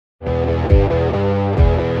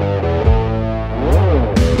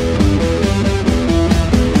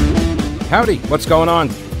Howdy, what's going on?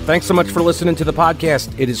 Thanks so much for listening to the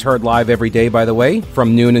podcast. It is heard live every day, by the way,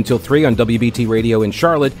 from noon until 3 on WBT Radio in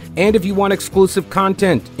Charlotte. And if you want exclusive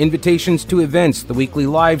content, invitations to events, the weekly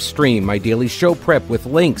live stream, my daily show prep with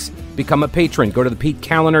links, become a patron. Go to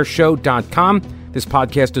thePeteCallenderShow.com. This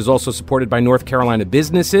podcast is also supported by North Carolina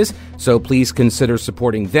businesses, so please consider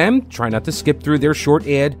supporting them. Try not to skip through their short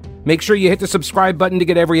ad. Make sure you hit the subscribe button to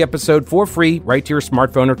get every episode for free right to your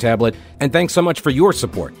smartphone or tablet. And thanks so much for your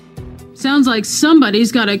support. Sounds like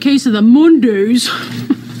somebody's got a case of the Mundus.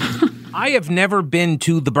 I have never been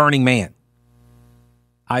to the Burning Man.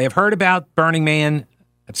 I have heard about Burning Man.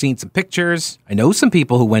 I've seen some pictures. I know some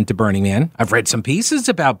people who went to Burning Man. I've read some pieces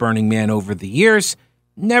about Burning Man over the years.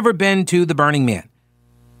 Never been to the Burning Man.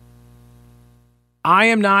 I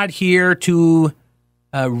am not here to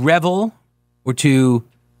revel or to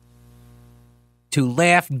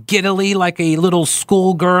laugh giddily like a little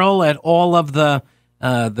schoolgirl at all of the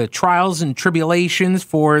trials and tribulations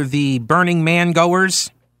for the Burning Man goers,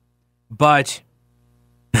 but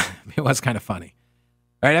it was kind of funny,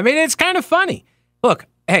 right? I mean, it's kind of funny. Look,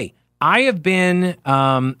 hey, I have been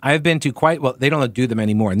to quite, well, they don't do them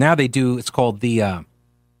anymore. Now they do, it's called the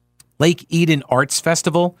Lake Eden Arts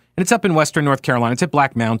Festival, and it's up in Western North Carolina. It's at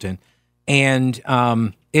Black Mountain, and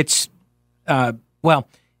it's a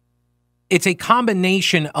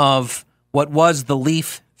combination of what was the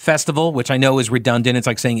Leaf Festival, which I know is redundant. It's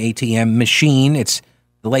like saying ATM machine. It's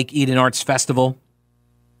the Lake Eden Arts Festival.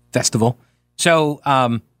 So,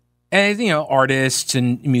 and, you know, artists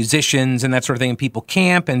and musicians and that sort of thing, and people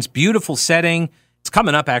camp, and it's a beautiful setting. It's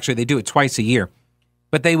coming up, actually. They do it twice a year.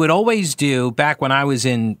 But they would always do, back when I was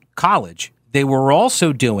in college, they were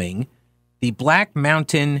also doing the Black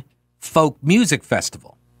Mountain Folk Music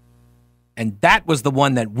Festival. And that was the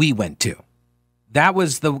one that we went to. That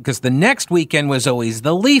was because the next weekend was always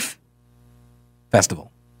the Leaf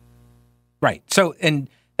Festival. Right. So, and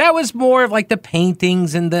that was more of like the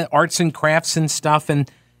paintings and the arts and crafts and stuff.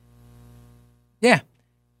 And yeah,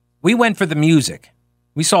 we went for the music.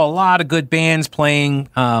 We saw a lot of good bands playing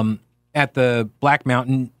at the Black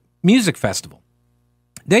Mountain Music Festival.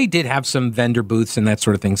 They did have some vendor booths and that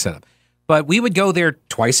sort of thing set up. But we would go there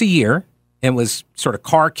twice a year. It was sort of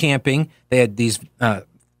car camping. They had these...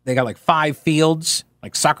 They got like 5 fields,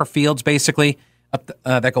 like soccer fields, basically, up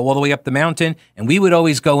that go all the way up the mountain. And we would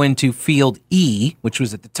always go into Field E, which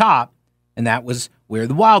was at the top, and that was where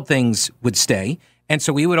the Wild Things would stay. And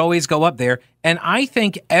so we would always go up there. And I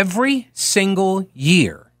think every single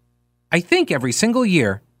year,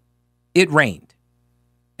 it rained.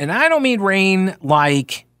 And I don't mean rain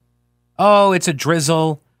like, oh, it's a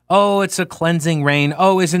drizzle. Oh, it's a cleansing rain.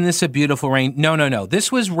 Oh, isn't this a beautiful rain? No.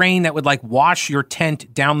 This was rain that would like wash your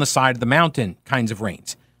tent down the side of the mountain kinds of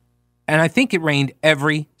rains. And I think it rained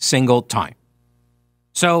every single time.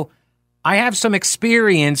 So I have some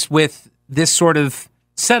experience with this sort of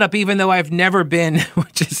setup, even though I've never been,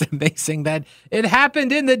 which is amazing that it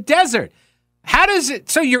happened in the desert. How does it?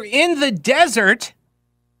 So you're in the desert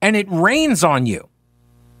and it rains on you.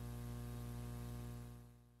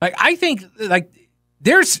 Like, I think, like,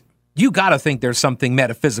 you got to think there's something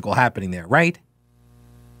metaphysical happening there, right?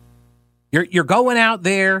 You're going out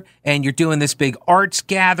there and you're doing this big arts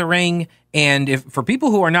gathering. And for people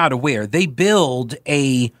who are not aware, they build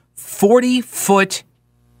a 40-foot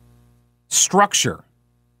structure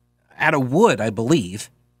out of wood, I believe.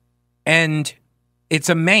 And it's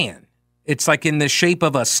a man. It's like in the shape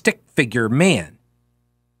of a stick figure man.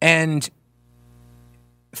 And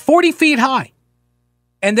 40 feet high.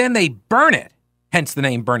 And then they burn it. Hence the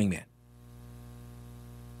name Burning Man.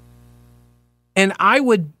 And I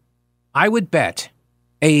would bet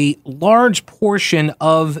a large portion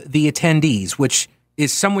of the attendees, which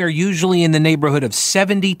is somewhere usually in the neighborhood of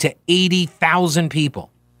 70 to 80,000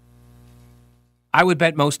 people, I would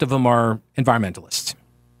bet most of them are environmentalists.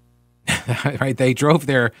 Right? They drove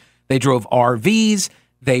RVs,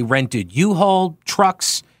 they rented U-Haul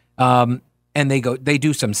trucks, and they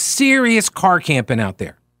do some serious car camping out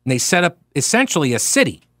there. And they set up essentially a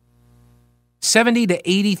city. 70 to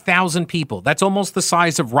 80,000 people. That's almost the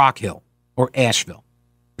size of Rock Hill or Asheville,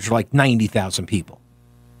 which are like 90,000 people.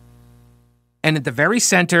 And at the very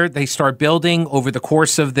center, they start building over the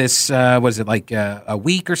course of this, was it like a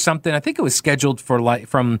week or something? I think it was scheduled for like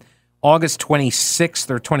from August 26th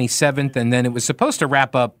or 27th, and then it was supposed to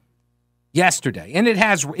wrap up yesterday. And it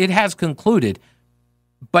has concluded.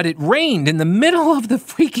 But it rained in the middle of the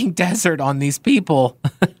freaking desert on these people.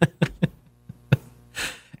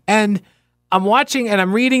 And I'm watching and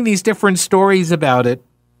I'm reading these different stories about it.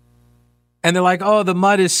 And they're like, oh, the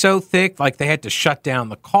mud is so thick. Like they had to shut down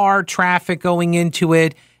the car traffic going into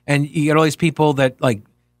it. And you get all these people that like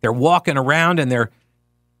they're walking around and they're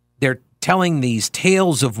telling these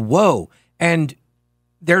tales of woe, and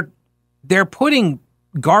they're putting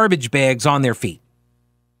garbage bags on their feet.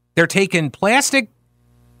 They're taking plastic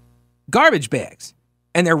garbage bags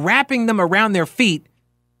and they're wrapping them around their feet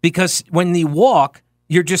because when you walk,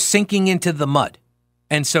 you're just sinking into the mud.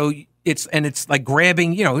 And so it's like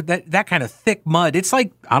grabbing, that kind of thick mud. It's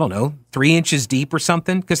like, I don't know, 3 inches deep or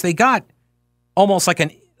something, because they got almost like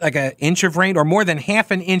an inch of rain, or more than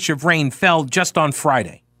half an inch of rain fell just on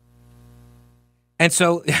Friday. And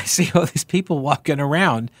so I see all these people walking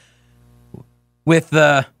around with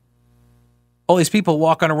the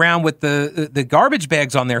garbage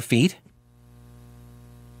bags on their feet.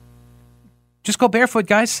 Just go barefoot,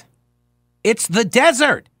 guys. It's the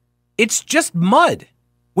desert. It's just mud.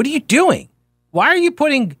 What are you doing? Why are you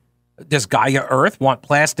does Gaia Earth want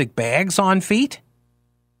plastic bags on feet?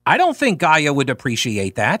 I don't think Gaia would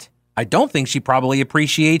appreciate that. I don't think she probably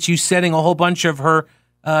appreciates you setting a whole bunch of her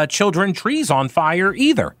children trees on fire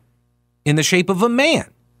either, in the shape of a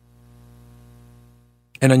man.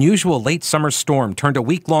 An unusual late summer storm turned a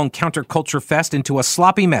week-long counterculture fest into a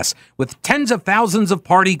sloppy mess, with tens of thousands of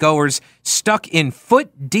party-goers stuck in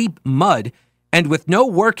foot-deep mud and with no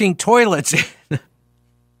working toilets.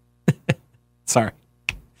 Sorry.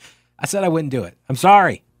 I said I wouldn't do it. I'm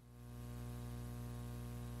sorry.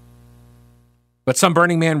 But some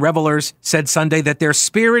Burning Man revelers said Sunday that their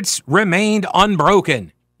spirits remained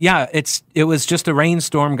unbroken. Yeah, it was just a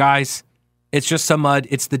rainstorm, guys. It's just some mud.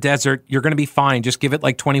 It's the desert. You're going to be fine. Just give it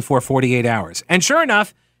like 24, 48 hours. And sure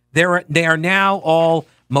enough, they are now all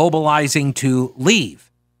mobilizing to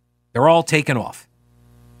leave. They're all taken off.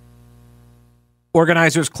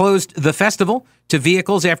 Organizers closed the festival to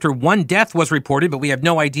vehicles after one death was reported, but we have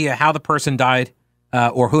no idea how the person died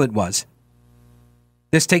or who it was.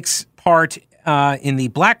 This takes part in the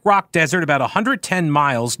Black Rock Desert, about 110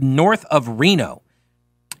 miles north of Reno.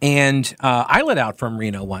 And I lit out from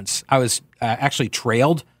Reno once. I was actually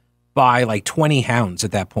trailed by like 20 hounds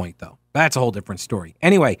at that point, though. That's a whole different story.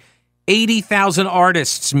 Anyway, 80,000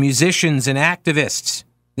 artists, musicians, and activists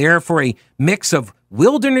there for a mix of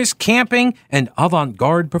wilderness camping and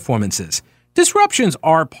avant-garde performances. Disruptions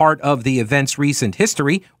are part of the event's recent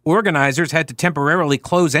history. Organizers had to temporarily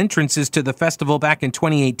close entrances to the festival back in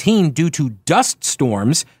 2018 due to dust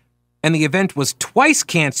storms, and the event was twice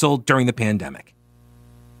canceled during the pandemic.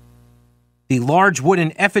 The large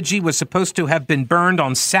wooden effigy was supposed to have been burned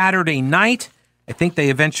on Saturday night. I think they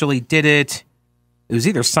eventually did it. It was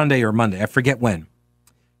either Sunday or Monday. I forget when.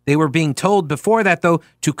 They were being told before that, though,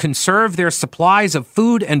 to conserve their supplies of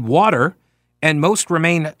food and water, and most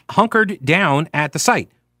remain hunkered down at the site.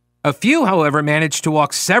 A few, however, managed to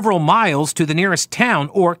walk several miles to the nearest town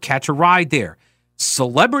or catch a ride there.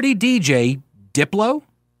 Celebrity DJ Diplo.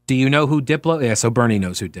 Do you know who Diplo is? Yeah, so Bernie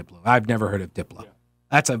knows who Diplo. I've never heard of Diplo.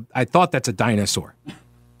 I thought that's a dinosaur.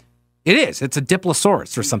 It is. It's a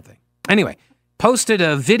Diplosaurus or something. Anyway, posted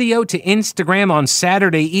a video to Instagram on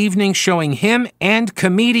Saturday evening showing him and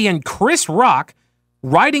comedian Chris Rock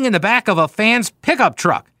riding in the back of a fan's pickup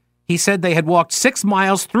truck. He said they had walked 6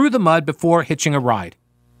 miles through the mud before hitching a ride.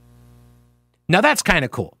 Now that's kind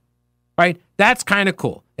of cool, right? That's kind of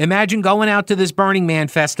cool. Imagine going out to this Burning Man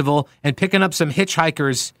festival and picking up some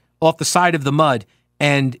hitchhikers off the side of the mud,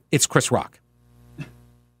 and it's Chris Rock.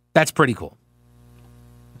 That's pretty cool.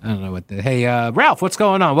 I don't know what Hey, Ralph, what's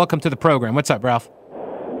going on? Welcome to the program. What's up, Ralph?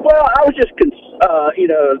 Well, I was just,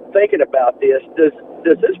 thinking about this. Does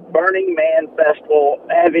this Burning Man festival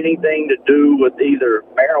have anything to do with either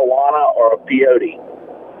marijuana or peyote?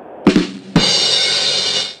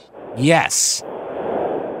 Yes,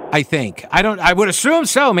 I think. I would assume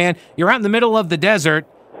so, man. You're out in the middle of the desert,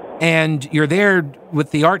 and you're there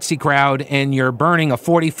with the artsy crowd, and you're burning a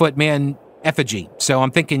 40-foot man effigy. So I'm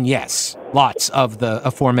thinking yes, lots of the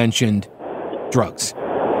aforementioned drugs.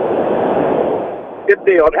 Good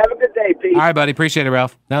deal. Have a good day, Pete. All right, buddy. Appreciate it,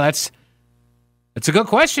 Ralph. No, that's a good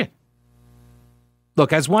question.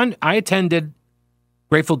 Look, I attended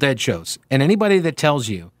Grateful Dead shows, and anybody that tells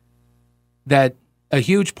you that a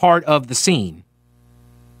huge part of the scene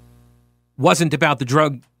wasn't about the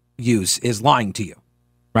drug use is lying to you,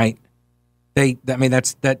 right?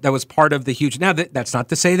 That was part of the huge. Now, that's not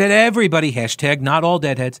to say that everybody, hashtag not all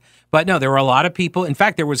deadheads, but no, there were a lot of people. In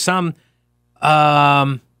fact, there was some,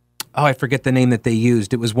 I forget the name that they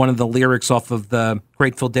used. It was one of the lyrics off of the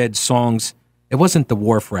Grateful Dead songs. It wasn't the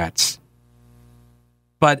Wharf Rats,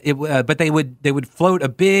 but they would float a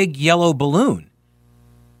big yellow balloon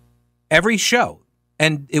every show,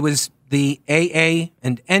 and it was the AA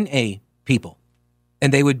and NA people,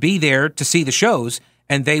 and they would be there to see the shows,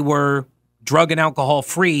 and they were drug and alcohol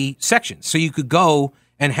free sections. So you could go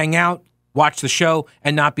and hang out, watch the show,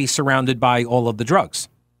 and not be surrounded by all of the drugs.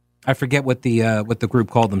 I forget what the group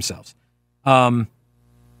called themselves.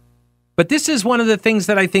 But this is one of the things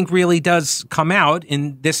that I think really does come out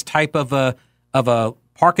in this type of a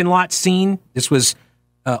parking lot scene. This was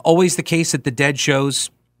always the case at the Dead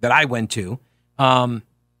shows that I went to. And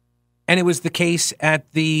it was the case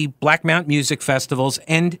at the Black Mount Music Festivals,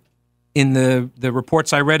 and in the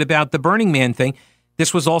reports I read about the Burning Man thing,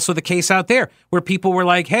 this was also the case out there, where people were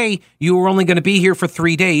like, hey, you were only going to be here for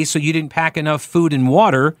 3 days, so you didn't pack enough food and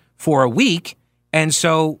water for a week, and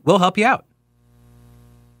so we'll help you out.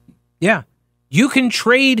 Yeah. You can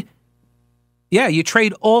trade. Yeah, you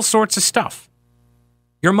trade all sorts of stuff.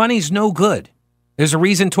 Your money's no good. There's a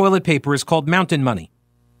reason toilet paper is called mountain money.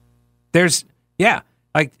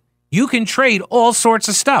 You can trade all sorts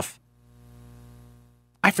of stuff.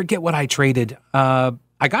 I forget what I traded. I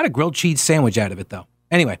got a grilled cheese sandwich out of it, though.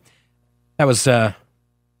 Anyway, that was up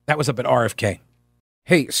at RFK.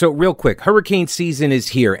 Hey, so real quick, hurricane season is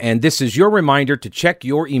here, and this is your reminder to check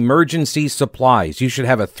your emergency supplies. You should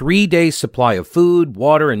have a 3-day supply of food,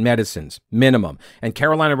 water, and medicines, minimum. And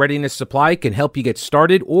Carolina Readiness Supply can help you get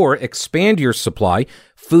started or expand your supply.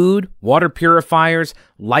 Food, water purifiers,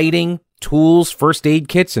 lighting, tools, first aid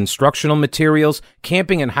kits, instructional materials,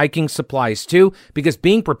 camping and hiking supplies too, because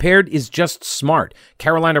being prepared is just smart.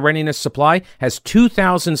 Carolina Readiness Supply has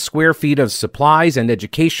 2,000 square feet of supplies and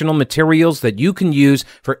educational materials that you can use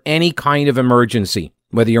for any kind of emergency.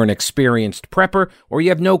 Whether you're an experienced prepper or you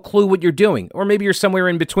have no clue what you're doing, or maybe you're somewhere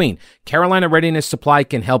in between, Carolina Readiness Supply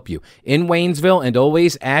can help you. In Waynesville and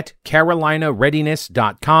always at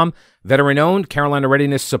carolinareadiness.com. Veteran-owned Carolina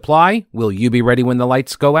Readiness Supply. Will you be ready when the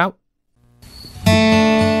lights go out?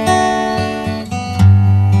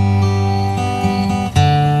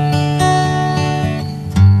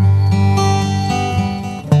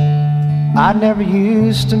 I never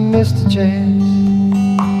used to miss the chance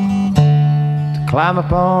to climb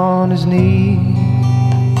upon his knee,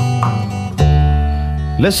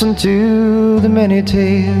 listen to the many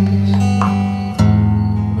tales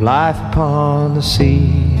of life upon the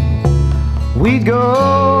sea. We'd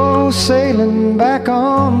go sailing back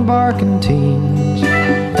on barkentines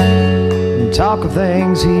and talk of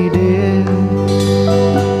things he did.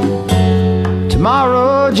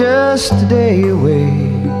 Tomorrow just a day away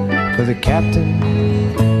for the captain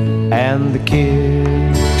and the kid.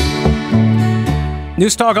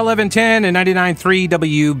 News Talk 1110 and 99.3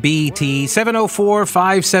 WBT,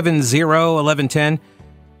 704-570-1110,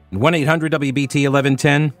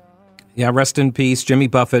 1-800-WBT-1110. Yeah, rest in peace, Jimmy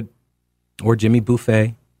Buffett, or Jimmy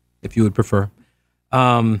Buffet, if you would prefer.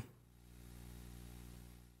 Kappa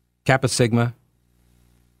Sigma,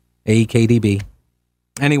 AKDB.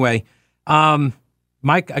 Anyway,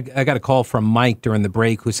 Mike, I got a call from Mike during the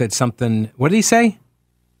break who said something. What did he say?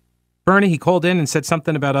 Bernie, he called in and said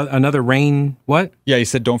something about another rain. What? Yeah, he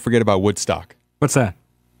said, don't forget about Woodstock. What's that?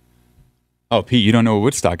 Oh, Pete, you don't know what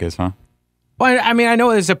Woodstock is, huh? Well, I mean, I know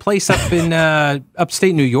there's a place up in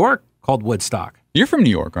upstate New York called Woodstock. You're from New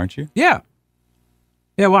York, aren't you? Yeah.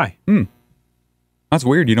 Yeah, why? That's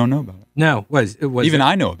weird. You don't know about it. No. I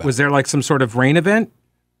know about it. Was there like some sort of rain event?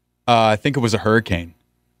 I think it was a hurricane.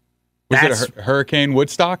 Was it a Hurricane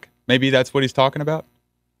Woodstock? Maybe that's what he's talking about?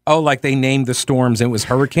 Oh, like they named the storms and it was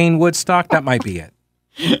Hurricane Woodstock? That might be it.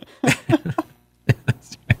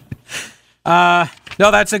 No,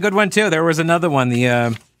 that's a good one, too. There was another one,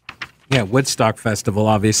 the Woodstock Festival,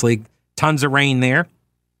 obviously. Tons of rain there.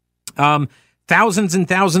 Thousands and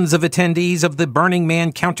thousands of attendees of the Burning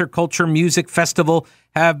Man Counterculture Music Festival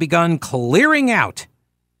have begun clearing out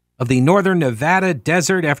of the northern Nevada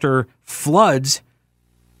desert after floods.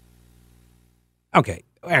 Okay.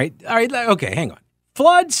 All right. Okay. Hang on.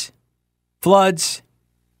 Floods.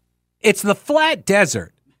 It's the flat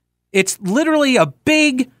desert. It's literally a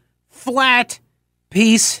big, flat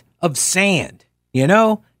piece of sand,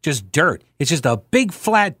 just dirt. It's just a big,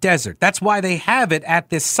 flat desert. That's why they have it at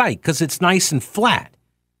this site, because it's nice and flat.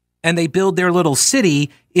 And they build their little city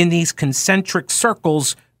in these concentric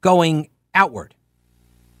circles going outward.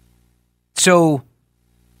 So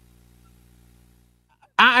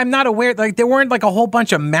I'm not aware, like there weren't like a whole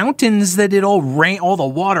bunch of mountains that all the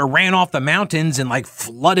water ran off the mountains and like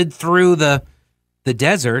flooded through the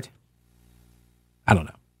desert. I don't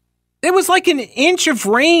know. It was like an inch of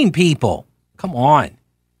rain, people. Come on.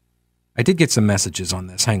 I did get some messages on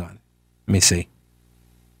this. Hang on. Let me see.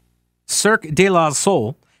 Cirque de la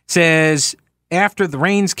Soul says, after the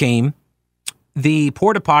rains came, the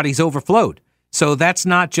porta potties overflowed. So that's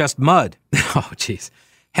not just mud. Oh, jeez.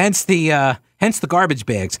 Hence the garbage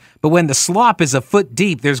bags. But when the slop is a foot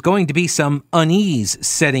deep, there's going to be some unease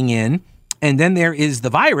setting in. And then there is the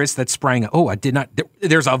virus that sprang up. Oh, I did not.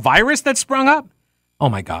 There's a virus that sprung up? Oh,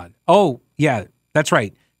 my God. Oh, yeah, that's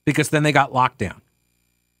right. Because then they got locked down.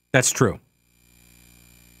 That's true.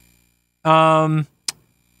 Here's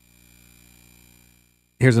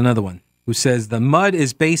another one who says the mud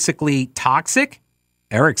is basically toxic.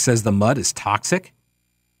 Eric says the mud is toxic.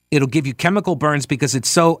 It'll give you chemical burns because it's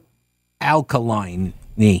so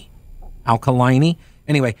alkaline-y. Alkaline-y?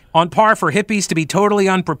 Anyway, on par for hippies to be totally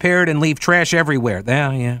unprepared and leave trash everywhere.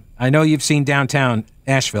 Yeah. I know you've seen downtown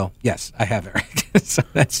Asheville. Yes, I have, Eric. So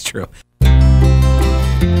that's true.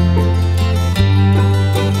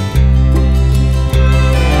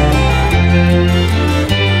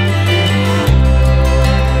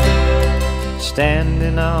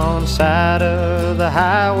 Standing on side of the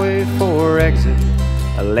highway 4 exit,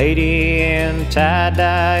 a lady in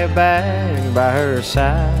tie-dye, a bag by her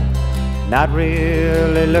side. Not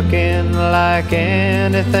really looking like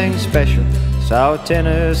anything special. Saw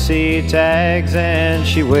Tennessee tags and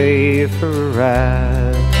she waved for a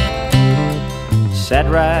ride. Sat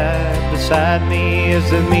right beside me as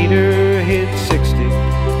the meter hit 60,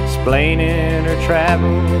 explaining her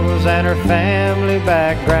travels and her family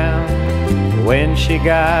background. When she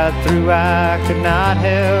got through, I could not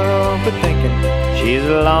help but thinking she's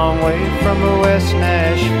a long way from a West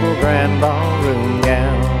Nashville grand ballroom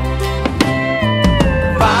gown.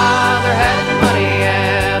 Her father had money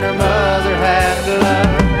and her mother had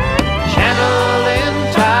love, channeled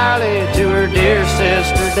entirely to her dear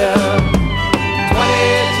sister Dove.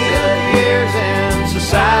 22 years in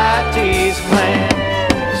society's plan,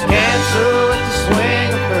 cancer with the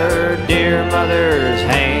swing of her dear mother's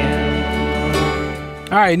hand.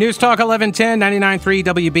 All right, News Talk 1110, 99.3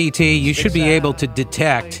 WBT. You should be able to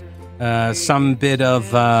detect some bit of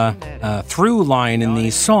through line in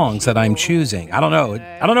these songs that I'm choosing. I don't know.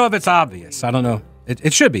 I don't know if it's obvious. I don't know.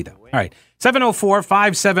 It should be, though. All right,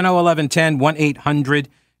 704-570-1110,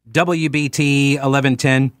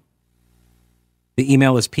 1-800-WBT-1110. The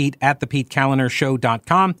email is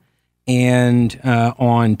pete@thePeteCallender.com and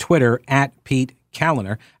on Twitter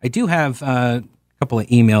 @PeteCallender. I do have a couple of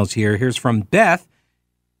emails here. Here's from Beth.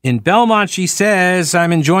 In Belmont, she says,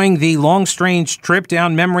 I'm enjoying the long, strange trip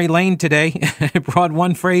down memory lane today. It brought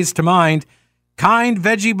one phrase to mind: kind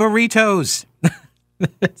veggie burritos.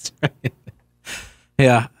 That's right.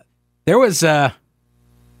 Yeah. There was,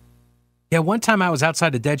 one time I was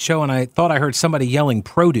outside a Dead show and I thought I heard somebody yelling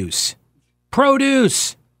produce.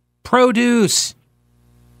 Produce! Produce!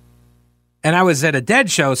 And I was at a Dead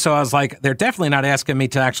show, so I was like, they're definitely not asking me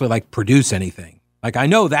to actually, like, produce anything. Like, I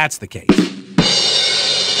know that's the case.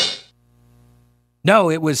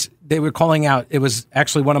 No, they were calling out, it was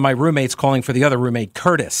actually one of my roommates calling for the other roommate,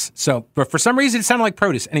 Curtis. So, but for some reason, it sounded like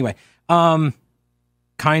produce. Anyway, kind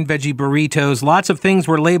veggie burritos. Lots of things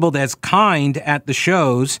were labeled as kind at the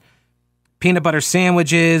shows. Peanut butter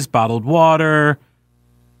sandwiches, bottled water.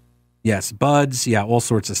 Yes, buds. Yeah, all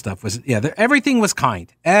sorts of stuff. Everything was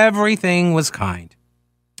kind. Everything was kind.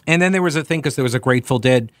 And then there was a thing, because there was a Grateful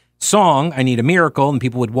Dead song, I Need a Miracle, and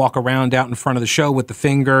people would walk around out in front of the show with the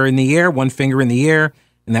finger in the air, one finger in the air,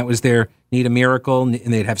 and that was their Need a Miracle, and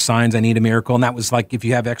they'd have signs, I Need a Miracle, and that was like, if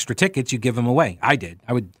you have extra tickets, you give them away. I did.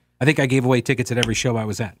 I think I gave away tickets at every show I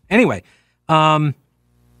was at. Anyway,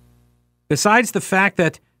 besides the fact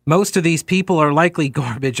that most of these people are likely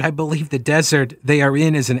garbage, I believe the desert they are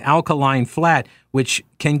in is an alkaline flat, which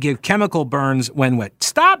can give chemical burns when wet.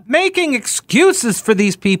 Stop making excuses for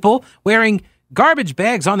these people wearing garbage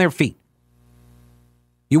bags on their feet.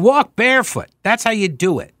 You walk barefoot. That's how you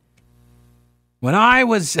do it. When I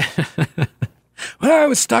was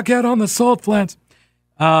stuck out on the salt flats,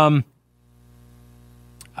 Jan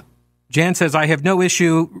says, I have no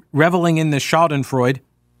issue reveling in the Schadenfreude.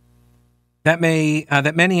 That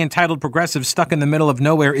many entitled progressives stuck in the middle of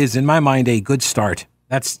nowhere is, in my mind, a good start.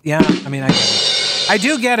 That's, yeah, I mean, I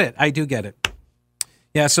get it. I do get it.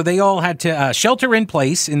 Yeah, so they all had to shelter in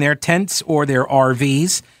place in their tents or their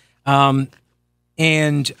RVs, and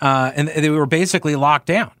they were basically locked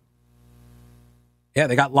down. Yeah,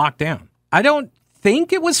 they got locked down. I don't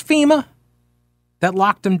think it was FEMA that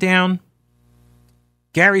locked them down.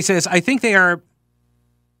 Gary says, I think there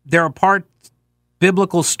are part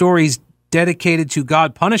biblical stories dedicated to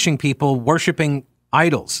God punishing people worshiping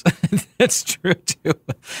idols. That's true too.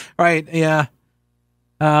 Right? Yeah.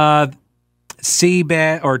 Chazzy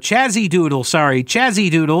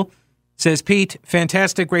Doodle says, Pete,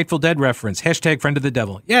 fantastic Grateful Dead reference. # friend of the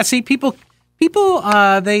devil. Yeah, see, people,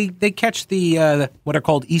 they catch the, what are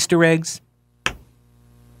called Easter eggs.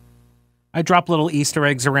 I drop little Easter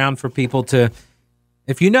eggs around for people to,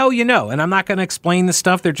 If you know, you know. And I'm not going to explain the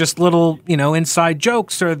stuff. They're just little, inside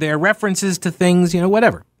jokes or they're references to things,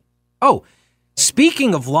 whatever. Oh,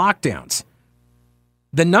 speaking of lockdowns,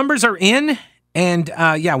 the numbers are in. And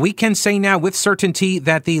we can say now with certainty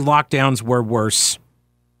that the lockdowns were worse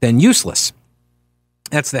than useless.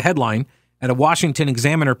 That's the headline at a Washington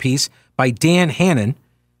Examiner piece by Dan Hannon.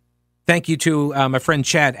 Thank you to my friend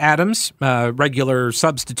Chad Adams, regular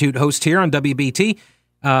substitute host here on WBT,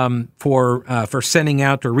 for sending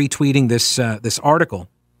out or retweeting this article.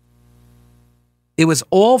 It was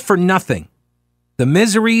all for nothing. The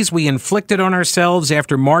miseries we inflicted on ourselves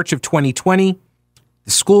after March of 2020,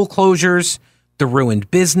 the school closures, the ruined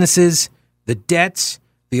businesses, the debts,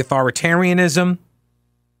 the authoritarianism.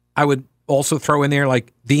 I would also throw in there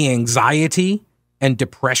like the anxiety and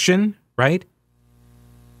depression, right?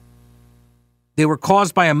 They were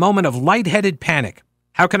caused by a moment of lightheaded panic.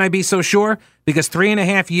 How can I be so sure? Because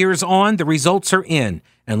 3.5 years on, the results are in.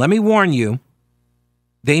 And let me warn you,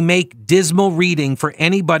 they make dismal reading for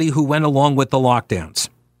anybody who went along with the lockdowns.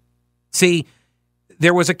 See,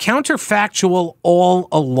 there was a counterfactual all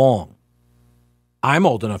along. I'm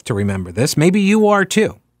old enough to remember this. Maybe you are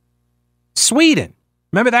too. Sweden.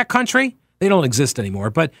 Remember that country? They don't exist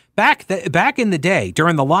anymore. But back in the day,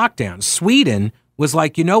 during the lockdown, Sweden was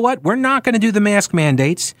like, you know what? We're not going to do the mask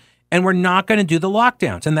mandates and we're not going to do the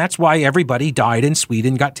lockdowns. And that's why everybody died in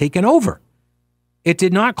Sweden, got taken over. It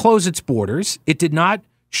did not close its borders. It did not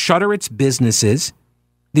shutter its businesses.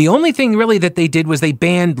 The only thing really that they did was they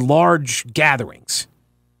banned large gatherings.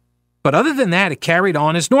 But other than that, it carried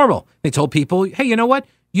on as normal. They told people, hey, you know what?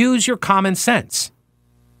 Use your common sense.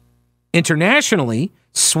 Internationally,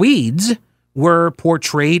 Swedes were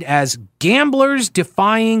portrayed as gamblers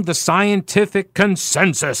defying the scientific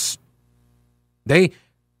consensus.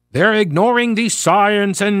 They're ignoring the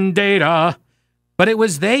science and data. But it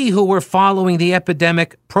was they who were following the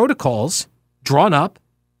epidemic protocols drawn up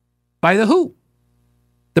by the WHO,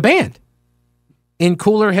 the band, in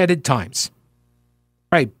cooler-headed times.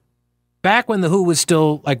 Right. Back when the WHO was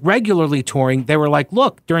still like regularly touring, they were like,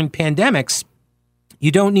 look, during pandemics,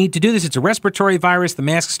 you don't need to do this. It's a respiratory virus. The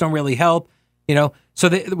masks don't really help, So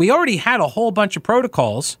we already had a whole bunch of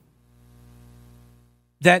protocols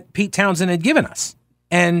that Pete Townsend had given us.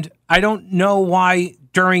 And I don't know why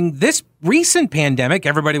during this recent pandemic,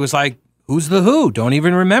 everybody was like, who's the WHO? Don't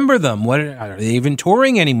even remember them. What are they even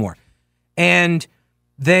touring anymore? And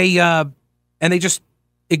they just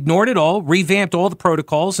ignored it all, revamped all the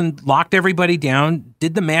protocols and locked everybody down,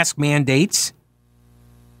 did the mask mandates.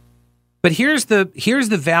 But here's the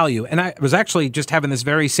value. And I was actually just having this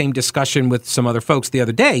very same discussion with some other folks the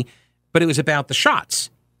other day, but it was about the shots,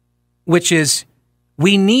 which is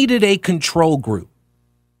we needed a control group,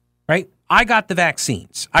 right? I got the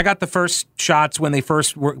vaccines. I got the first shots when they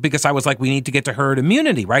first were, because I was like, we need to get to herd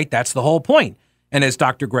immunity, right? That's the whole point. And as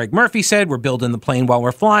Dr. Greg Murphy said, we're building the plane while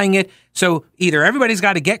we're flying it. So either everybody's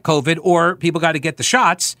got to get COVID or people got to get the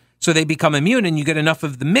shots so they become immune and you get enough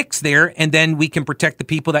of the mix there. And then we can protect the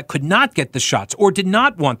people that could not get the shots or did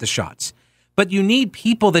not want the shots. But you need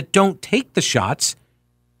people that don't take the shots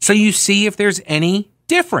so you see if there's any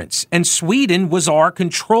difference. And Sweden was our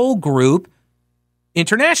control group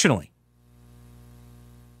internationally.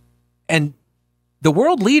 And the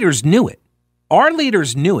world leaders knew it. Our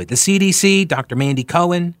leaders knew it. The CDC, Dr. Mandy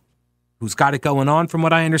Cohen, who's got it going on from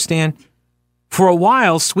what I understand. For a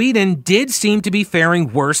while, Sweden did seem to be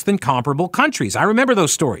faring worse than comparable countries. I remember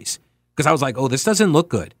those stories because I was like, oh, this doesn't look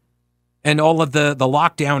good. And all of the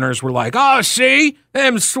lockdowners were like, oh, see,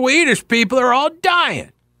 them Swedish people are all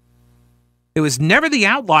dying. It was never the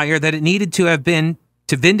outlier that it needed to have been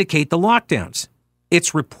to vindicate the lockdowns.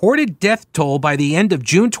 Its reported death toll by the end of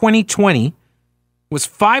June 2020 was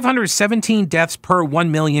 517 deaths per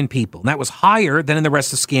 1 million people. And that was higher than in the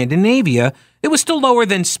rest of Scandinavia. It was still lower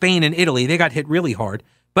than Spain and Italy. They got hit really hard,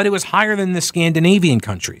 but it was higher than the Scandinavian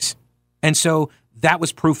countries. And so that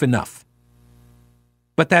was proof enough.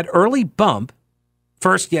 But that early bump,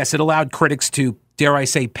 first, yes, it allowed critics to, dare I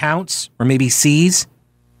say, pounce or maybe seize.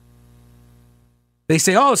 They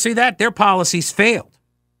say, oh, see that? Their policies failed.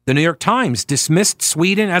 The New York Times dismissed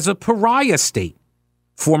Sweden as a pariah state.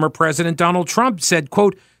 Former President Donald Trump said,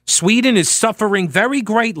 quote, Sweden is suffering very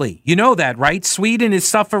greatly. You know that, right? Sweden is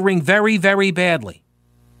suffering very, very badly.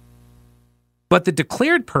 But the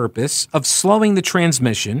declared purpose of slowing the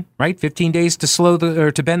transmission, right? 15 days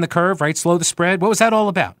to bend the curve, right? Slow the spread. What was that all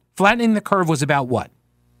about? Flattening the curve was about what?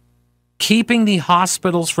 Keeping the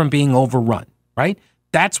hospitals from being overrun, right?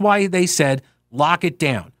 That's why they said, lock it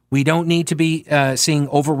down. We don't need to be seeing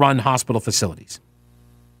overrun hospital facilities.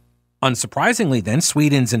 Unsurprisingly, then,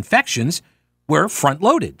 Sweden's infections were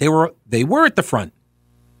front-loaded. They were at the front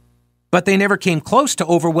but they never came close to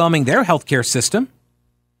overwhelming their healthcare system.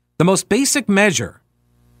 The most basic measure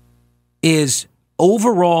is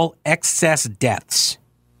overall excess deaths.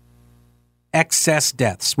 Excess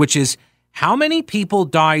deaths, which is how many people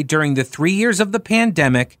died during the 3 years of the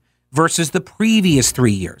pandemic versus the previous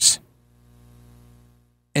 3 years.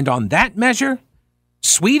 And on that measure,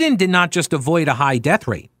 Sweden did not just avoid a high death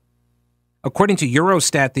rate. According to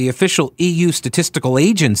Eurostat, the official EU statistical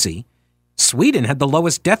agency, Sweden had the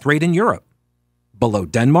lowest death rate in Europe, below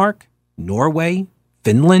Denmark, Norway,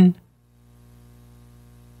 Finland.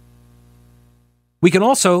 We can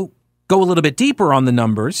also go a little bit deeper on the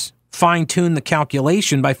numbers, fine-tune the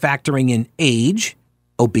calculation by factoring in age,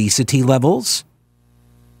 obesity levels,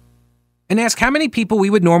 and ask how many people we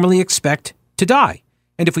would normally expect to die.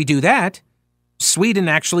 And if we do that, Sweden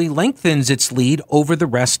actually lengthens its lead over the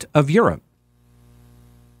rest of Europe.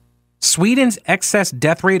 Sweden's excess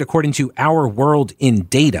death rate, according to Hour1 in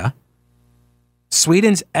data,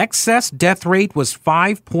 Sweden's excess death rate was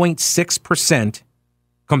 5.6%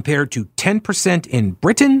 compared to 10% in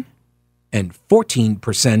Britain and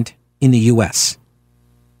 14% in the U.S.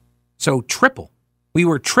 So triple. We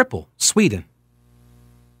were triple Sweden.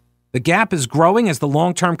 The gap is growing as the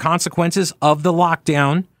long-term consequences of the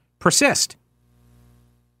lockdown persist.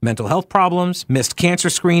 Mental health problems, missed cancer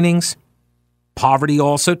screenings. Poverty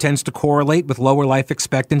also tends to correlate with lower life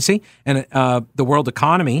expectancy. And the world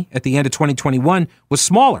economy at the end of 2021 was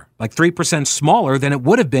smaller, like 3% smaller than it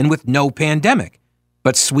would have been with no pandemic.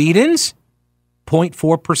 But Sweden's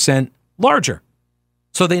 0.4% larger.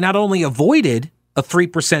 So they not only avoided a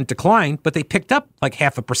 3% decline, but they picked up like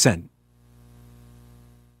 0.5%.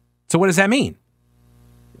 So what does that mean?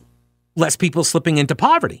 Less people slipping into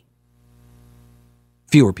poverty.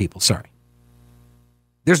 Fewer people, sorry.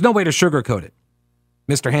 There's no way to sugarcoat it.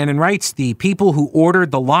 Mr. Hannon writes, the people who ordered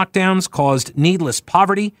the lockdowns caused needless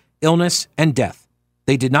poverty, illness, and death.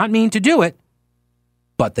 They did not mean to do it,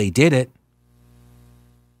 but they did it.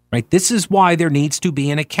 Right? This is why there needs to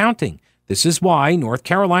be an accounting. This is why North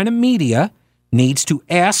Carolina media needs to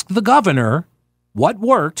ask the governor what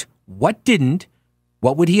worked, what didn't,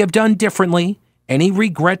 what would he have done differently, any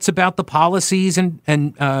regrets about the policies and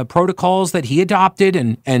protocols that he adopted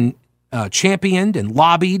and championed and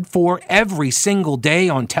lobbied for every single day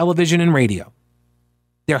on television and radio.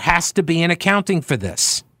 There has to be an accounting for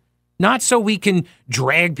this. Not so we can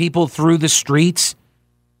drag people through the streets.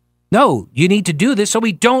 No, you need to do this so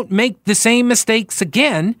we don't make the same mistakes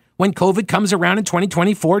again when COVID comes around in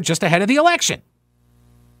 2024 just ahead of the election.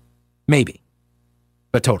 Maybe,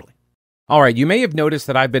 but totally. All right, you may have noticed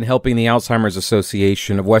that I've been helping the Alzheimer's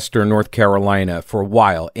Association of Western North Carolina for a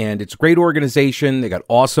while, and it's a great organization. They got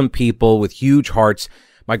awesome people with huge hearts.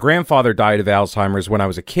 My grandfather died of Alzheimer's when I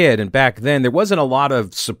was a kid, and back then there wasn't a lot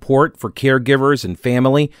of support for caregivers and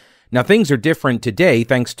family. Now, things are different today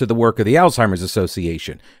thanks to the work of the Alzheimer's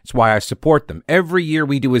Association. It's why I support them. Every year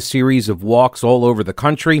we do a series of walks all over the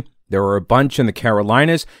country. There are a bunch in the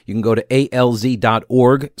Carolinas. You can go to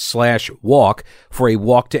alz.org/walk for a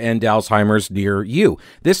walk to end Alzheimer's near you.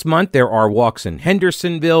 This month, there are walks in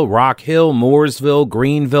Hendersonville, Rock Hill, Mooresville,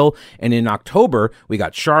 Greenville, and in October, we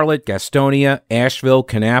got Charlotte, Gastonia, Asheville,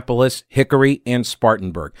 Kannapolis, Hickory, and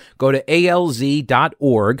Spartanburg. Go to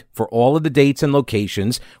alz.org for all of the dates and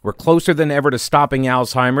locations. We're closer than ever to stopping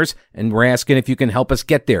Alzheimer's, and we're asking if you can help us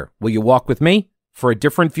get there. Will you walk with me for a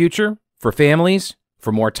different future, for families,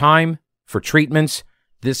 for more time, for treatments?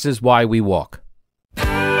 This is why we walk. I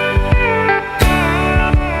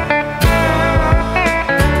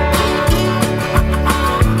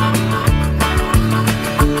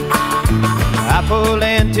pulled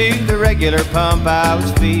into the regular pump, I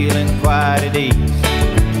was feeling quite at ease.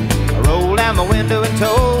 I rolled down my window and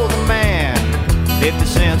told the man, 50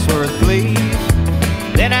 cents worth please.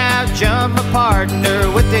 Then I jumped my partner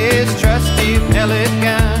with this trusty pellet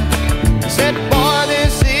gun. I said, boy,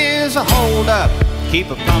 this is a hold up.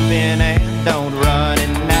 Keep a pumping and don't run.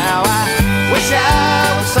 And now I wish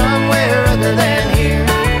I was somewhere other than here,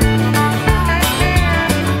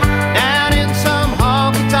 down in some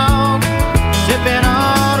honky-tonk, sipping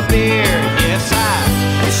on a beer. Yes,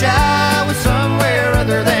 I wish I was somewhere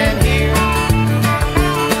other than here,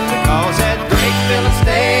 because that great filling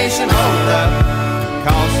station hold up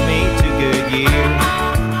cost me 2 good years.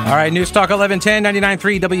 All right, News Talk 1110,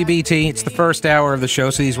 99.3 WBT. It's the first hour of the show,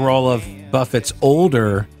 so these were all of Buffett's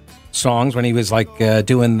older songs when he was like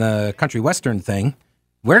doing the country western thing.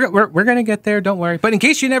 We're going to get there, don't worry. But in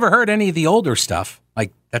case you never heard any of the older stuff,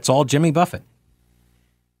 like that's all Jimmy Buffett.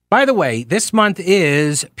 By the way, this month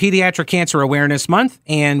is Pediatric Cancer Awareness Month,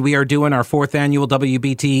 and we are doing our 4th annual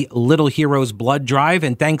WBT Little Heroes Blood Drive.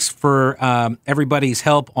 And thanks for everybody's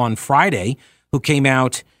help on Friday, who came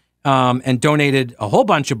out and donated a whole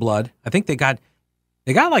bunch of blood. I think they got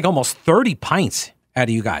like almost 30 pints out of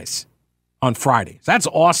you guys on Friday. So that's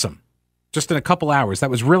awesome. Just in a couple hours. That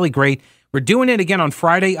was really great. We're doing it again on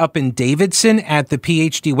Friday up in Davidson at the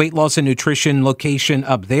PhD Weight Loss and Nutrition location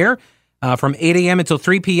up there from 8 a.m. until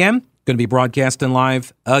 3 p.m. Going to be broadcasting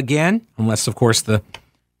live again, unless, of course, the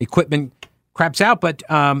equipment craps out. But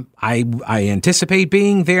I anticipate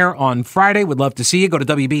being there on Friday. Would love to see you. Go to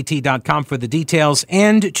WBT.com for the details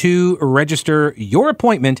and to register your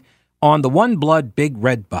appointment on the One Blood Big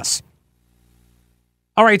Red Bus.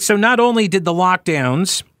 All right, so not only did the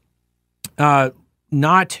lockdowns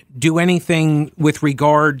not do anything with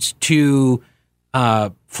regards to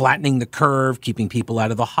flattening the curve, keeping people out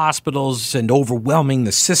of the hospitals and overwhelming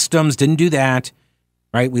the systems, didn't do that,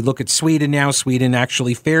 right? We look at Sweden now. Sweden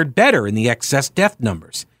actually fared better in the excess death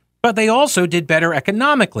numbers, but they also did better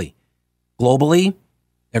economically. Globally,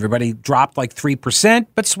 everybody dropped like 3%,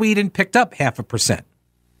 but Sweden picked up 0.5%.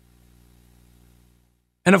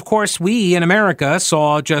 And of course, we in America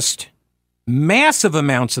saw just massive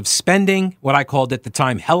amounts of spending, what I called at the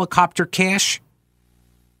time helicopter cash.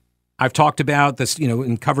 I've talked about this,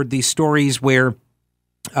 and covered these stories where,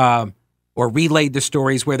 or relayed the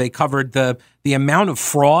stories where they covered the amount of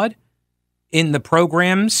fraud in the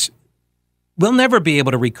programs. We'll never be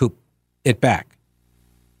able to recoup it back.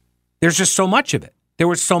 There's just so much of it. There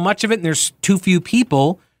was so much of it, and there's too few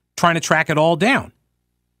people trying to track it all down,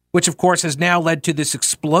 which, of course, has now led to this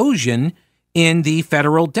explosion in the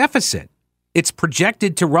federal deficit. It's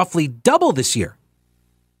projected to roughly double this year.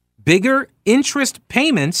 Bigger interest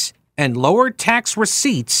payments and lower tax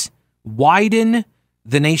receipts widen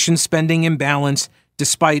the nation's spending imbalance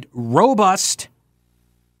despite robust...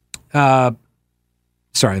 sorry,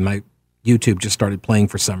 my YouTube just started playing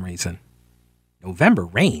for some reason. November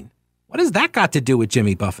rain? What has that got to do with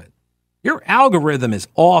Jimmy Buffett? Your algorithm is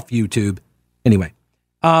off, YouTube. Anyway,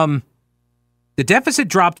 the deficit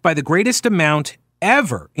dropped by the greatest amount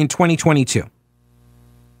ever in 2022.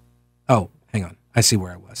 Oh, hang on. I see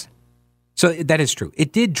where I was. So that is true.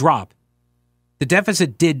 It did drop. The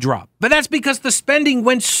deficit did drop. But that's because the spending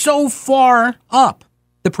went so far up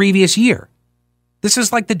the previous year. This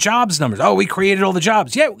is like the jobs numbers. Oh, we created all the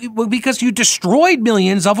jobs. Yeah, because you destroyed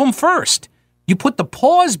millions of them first. You put the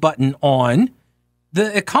pause button on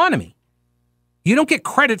the economy. You don't get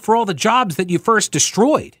credit for all the jobs that you first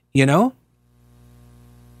destroyed,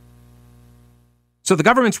 So the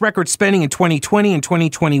government's record spending in 2020 and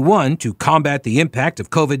 2021 to combat the impact of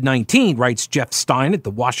COVID-19, writes Jeff Stein at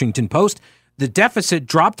the Washington Post, the deficit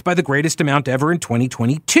dropped by the greatest amount ever in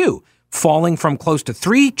 2022, falling from close to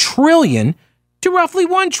 $3 trillion to roughly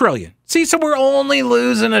 $1 trillion. See, so we're only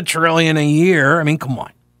losing $1 trillion a year. I mean, come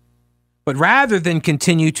on. But rather than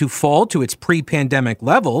continue to fall to its pre-pandemic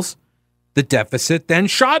levels, the deficit then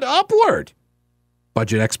shot upward.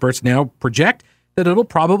 Budget experts now project that it'll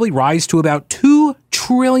probably rise to about $2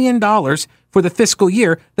 trillion for the fiscal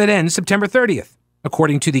year that ends September 30th,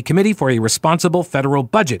 according to the Committee for a Responsible Federal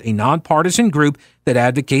Budget, a nonpartisan group that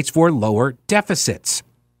advocates for lower deficits.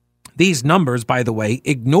 These numbers, by the way,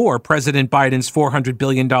 ignore President Biden's $400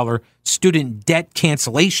 billion student debt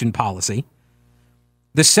cancellation policy.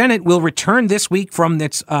 The Senate will return this week from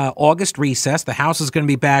its August recess. The House is going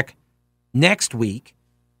to be back next week.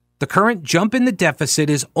 The current jump in the deficit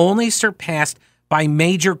is only surpassed by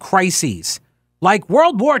major crises like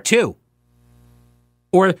World War II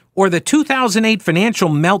or the 2008 financial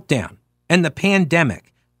meltdown and the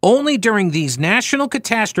pandemic. Only during these national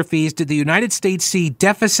catastrophes did the United States see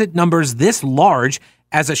deficit numbers this large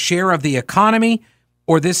as a share of the economy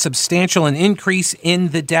or this substantial an increase in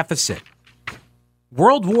the deficit.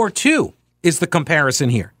 World War II is the comparison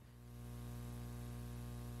here.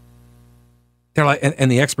 They're like,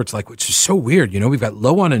 and the experts are like, which is so weird. We've got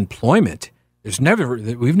low unemployment. We've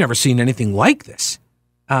never seen anything like this.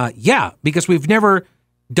 Yeah, because we've never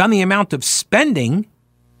done the amount of spending,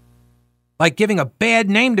 like giving a bad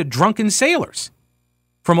name to drunken sailors.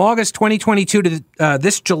 From August 2022 to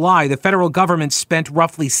this July, the federal government spent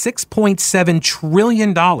roughly $6.7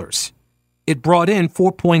 trillion. It brought in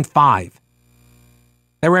 4.5.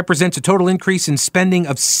 That represents a total increase in spending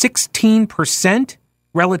of 16%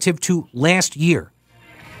 relative to last year.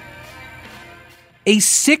 A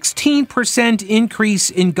 16%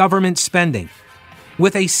 increase in government spending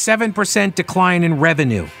with a 7% decline in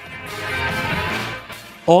revenue.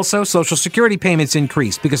 Also, Social Security payments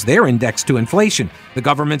increased because they're indexed to inflation. The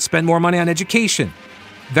government spent more money on education.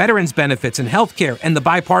 veterans benefits and health care, and the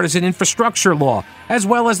bipartisan infrastructure law, as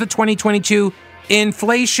well as the 2022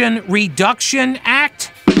 Inflation Reduction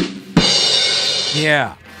Act.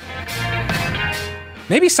 Yeah.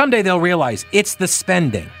 Maybe someday they'll realize it's the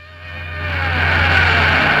spending.